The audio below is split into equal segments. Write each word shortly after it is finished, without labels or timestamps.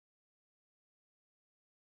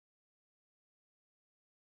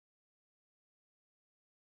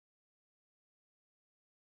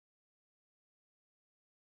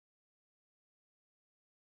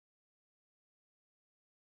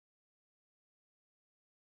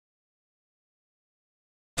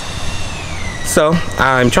So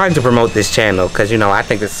I'm trying to promote this channel because, you know, I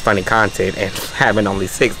think this is funny content, and having only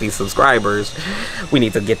 60 subscribers, we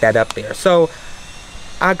need to get that up there. So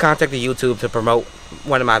I contacted YouTube to promote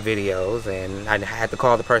one of my videos, and I had to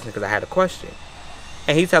call the person because I had a question.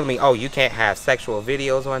 And he's telling me, oh, you can't have sexual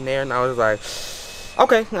videos on there. And I was like,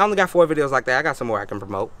 okay, I only got 4 videos like that. I got some more I can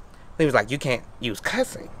promote. And he was like, you can't use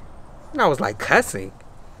cussing. And I was like, cussing?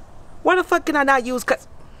 Why the fuck can I not use cussing?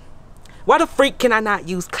 Why the freak can I not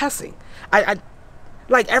use cussing?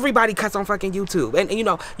 Like, everybody cuss on fucking YouTube. And you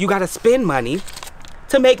know, you gotta spend money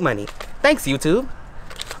to make money. Thanks, YouTube.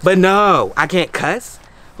 But no, I can't cuss.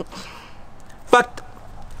 Fuck.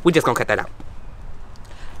 We just gonna cut that out.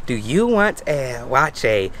 Do you want to watch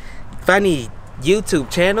a funny YouTube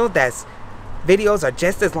channel that's videos are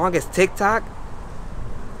just as long as TikTok?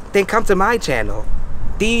 Then come to my channel,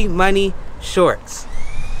 D Money Shorts.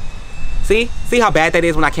 See how bad that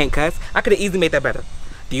is when I can't cuss? I could have easily made that better.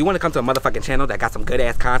 Do you want to come to a motherfucking channel that got some good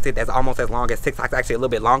ass content that's almost as long as TikTok's, actually a little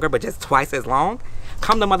bit longer, but just twice as long?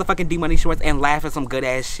 Come to motherfucking D Money Shorts and laugh at some good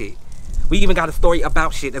ass shit. We even got a story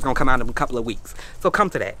about shit that's gonna come out in a couple of weeks. So come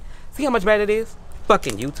to that. See how much better it is?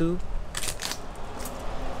 Fucking YouTube.